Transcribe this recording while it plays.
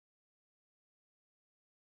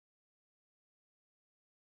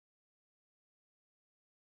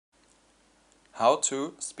How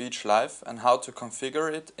to SpeechLive and how to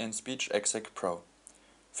configure it in SpeechExec Pro.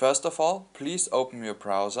 First of all, please open your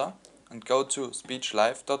browser and go to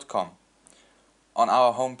SpeechLive.com. On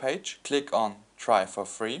our homepage, click on Try for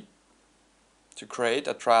free to create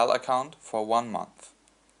a trial account for 1 month.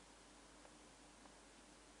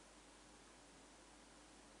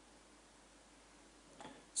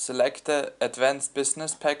 Select the Advanced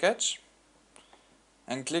Business package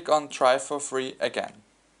and click on Try for free again.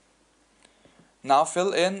 Now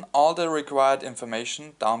fill in all the required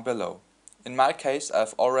information down below. In my case,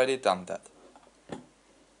 I've already done that.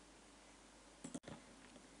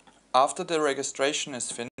 After the registration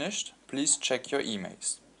is finished, please check your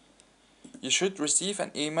emails. You should receive an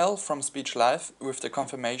email from SpeechLive with the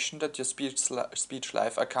confirmation that your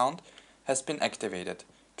SpeechLive account has been activated.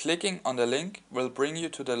 Clicking on the link will bring you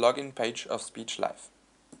to the login page of SpeechLive.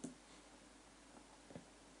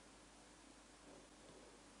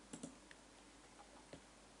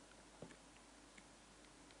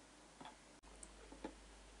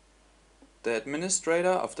 The administrator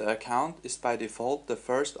of the account is by default the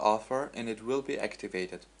first author and it will be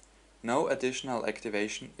activated. No additional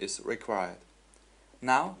activation is required.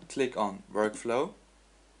 Now click on Workflow .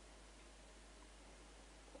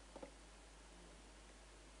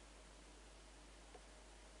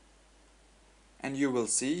 And you will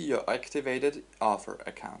see your activated author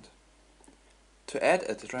account. To add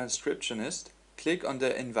a transcriptionist, click on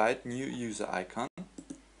the Invite New User icon.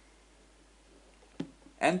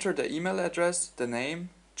 Enter the email address, the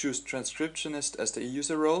name, choose transcriptionist as the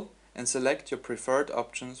user role, and select your preferred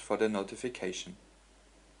options for the notification.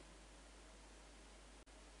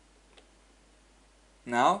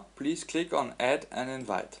 Now, please click on Add and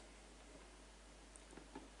Invite.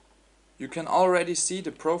 You can already see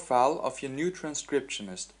the profile of your new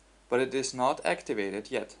transcriptionist, but it is not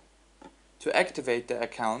activated yet. To activate the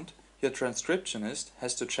account, your transcriptionist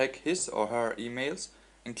has to check his or her emails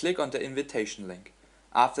and click on the invitation link.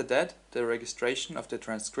 After that, the registration of the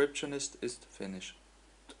transcriptionist is finished.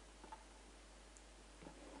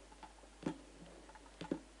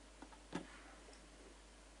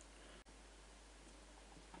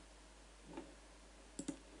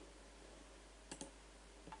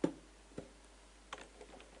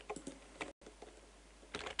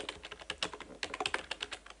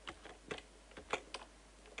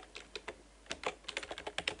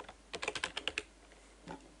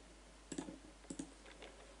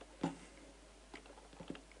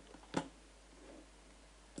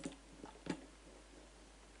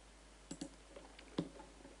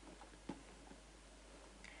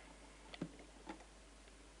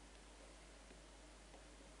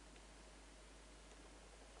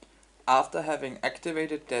 After having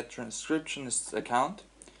activated the transcriptionist's account,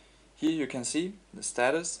 here you can see the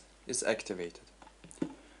status is activated.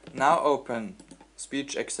 Now open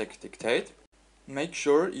SpeechExec Dictate. Make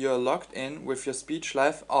sure you are logged in with your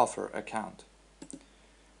SpeechLive author account.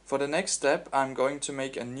 For the next step, I'm going to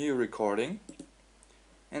make a new recording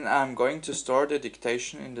and I'm going to store the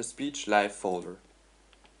dictation in the SpeechLive folder.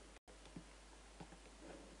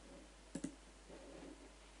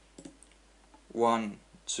 One,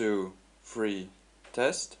 2, 3,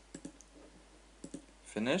 test,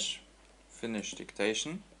 finish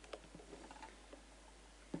dictation.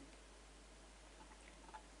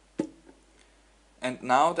 And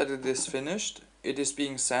now that it is finished, it is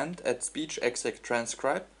being sent at SpeechExec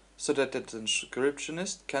transcribe so that the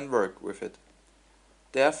transcriptionist can work with it.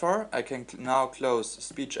 Therefore, I can now close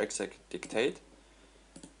SpeechExec Dictate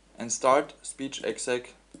and start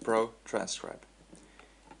SpeechExec Pro Transcribe.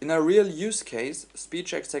 In a real use case,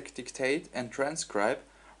 SpeechExec Dictate and Transcribe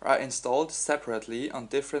are installed separately on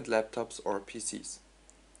different laptops or PCs.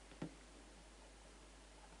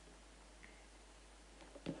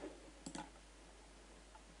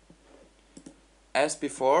 As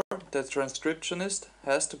before, the transcriptionist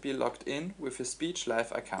has to be logged in with his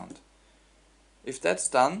SpeechLive account. If that's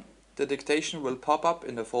done, the dictation will pop up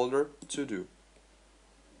in the folder To Do.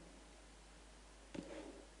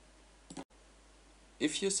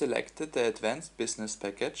 If you selected the Advanced Business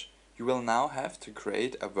package, you will now have to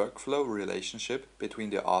create a workflow relationship between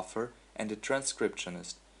the author and the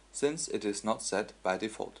transcriptionist, since it is not set by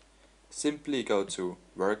default. Simply go to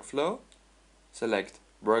Workflow, select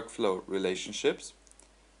Workflow Relationships,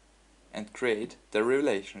 and create the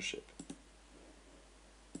relationship.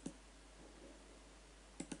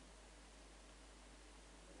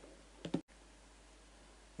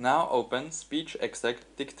 Now open SpeechExec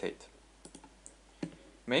Dictate.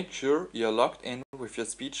 Make sure you're logged in with your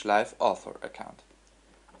SpeechLive author account.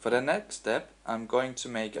 For the next step, I'm going to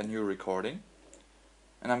make a new recording.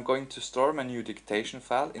 and I'm going to store my new dictation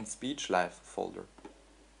file in SpeechLive folder.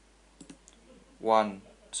 1,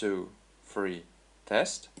 2, 3,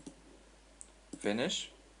 test,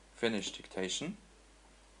 finish dictation.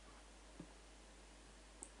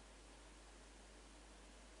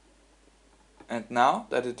 And now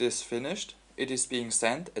that it is finished, it is being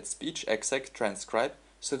sent at SpeechExec transcribe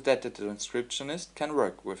so that the transcriptionist can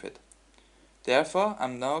work with it. Therefore,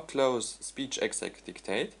 I'm now close SpeechExec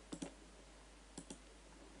dictate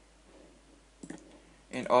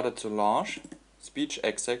in order to launch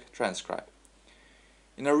SpeechExec transcribe.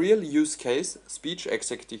 In a real use case,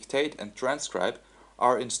 SpeechExec dictate and transcribe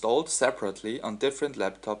are installed separately on different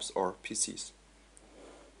laptops or PCs.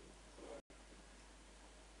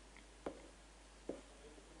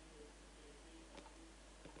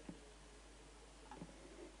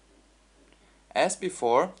 As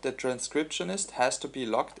before, the transcriptionist has to be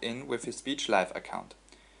logged in with his SpeechLive account.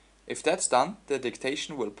 If that's done, the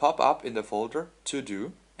dictation will pop up in the folder To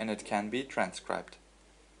Do and it can be transcribed.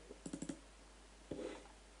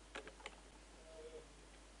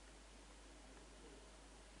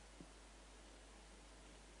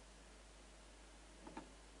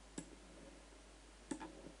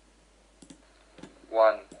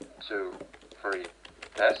 One, two, three,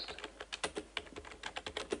 test.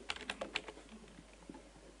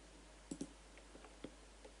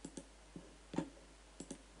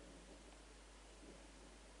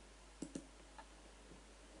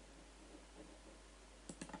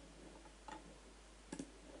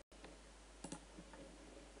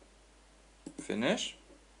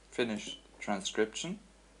 Finish transcription.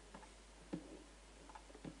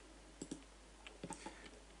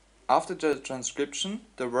 After the transcription,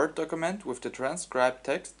 the Word document with the transcribed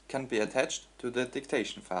text can be attached to the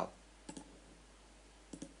dictation file.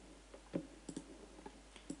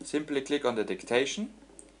 Simply click on the dictation,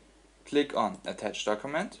 click on Attach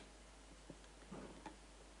Document,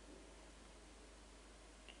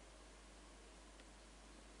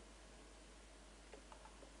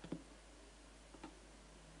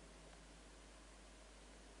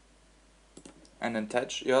 and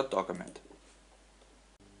attach your document.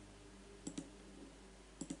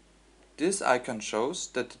 This icon shows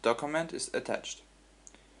that the document is attached.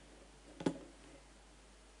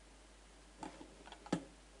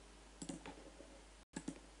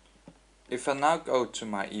 If I now go to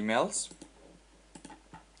my emails,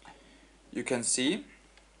 you can see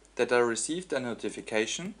that I received a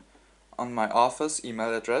notification on my author's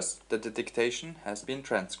email address that the dictation has been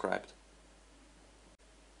transcribed.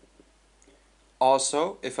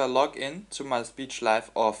 Also, if I log in to my SpeechLive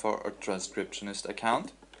author or transcriptionist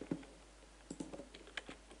account,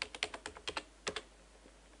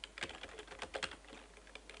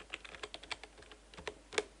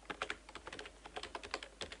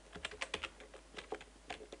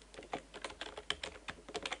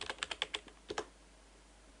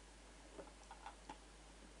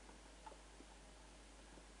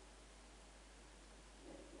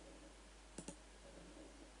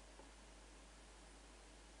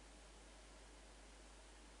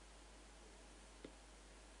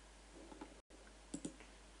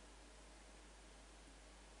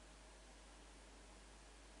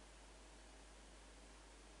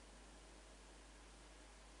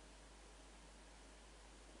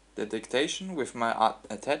 the dictation with my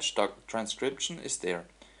attached transcription is there.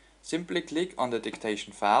 Simply click on the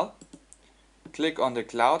dictation file, click on the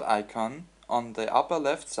cloud icon on the upper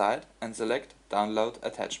left side and select Download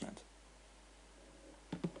Attachment.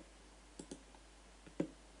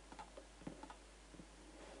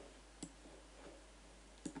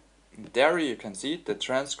 There you can see the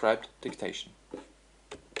transcribed dictation.